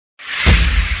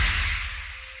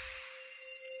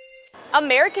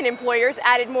American employers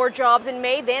added more jobs in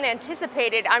May than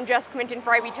anticipated. I'm Jessica Minton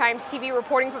for IB Times TV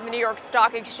reporting from the New York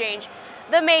Stock Exchange.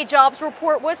 The May jobs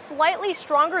report was slightly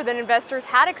stronger than investors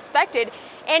had expected,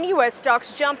 and U.S.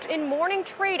 stocks jumped in morning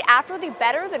trade after the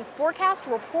better-than-forecast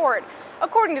report.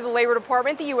 According to the Labor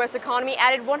Department, the U.S. economy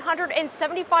added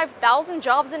 175,000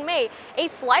 jobs in May, a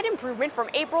slight improvement from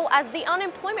April as the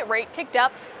unemployment rate ticked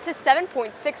up to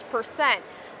 7.6%.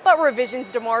 But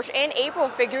revisions to March and April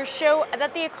figures show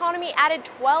that the economy added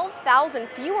 12,000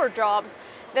 fewer jobs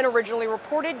than originally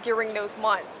reported during those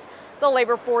months. The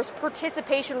labor force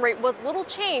participation rate was little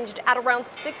changed at around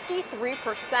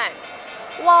 63%.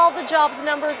 While the jobs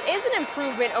numbers is an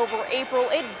improvement over April,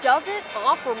 it doesn't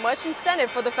offer much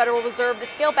incentive for the Federal Reserve to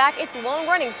scale back its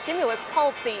long-running stimulus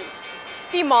policies.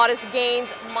 The modest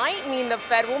gains might mean the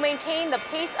Fed will maintain the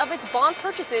pace of its bond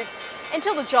purchases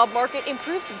until the job market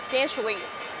improves substantially.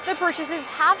 The purchases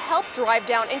have helped drive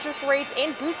down interest rates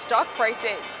and boost stock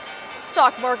prices.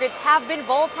 Stock markets have been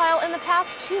volatile in the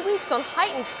past 2 weeks on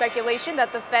heightened speculation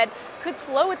that the Fed could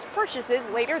slow its purchases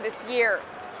later this year.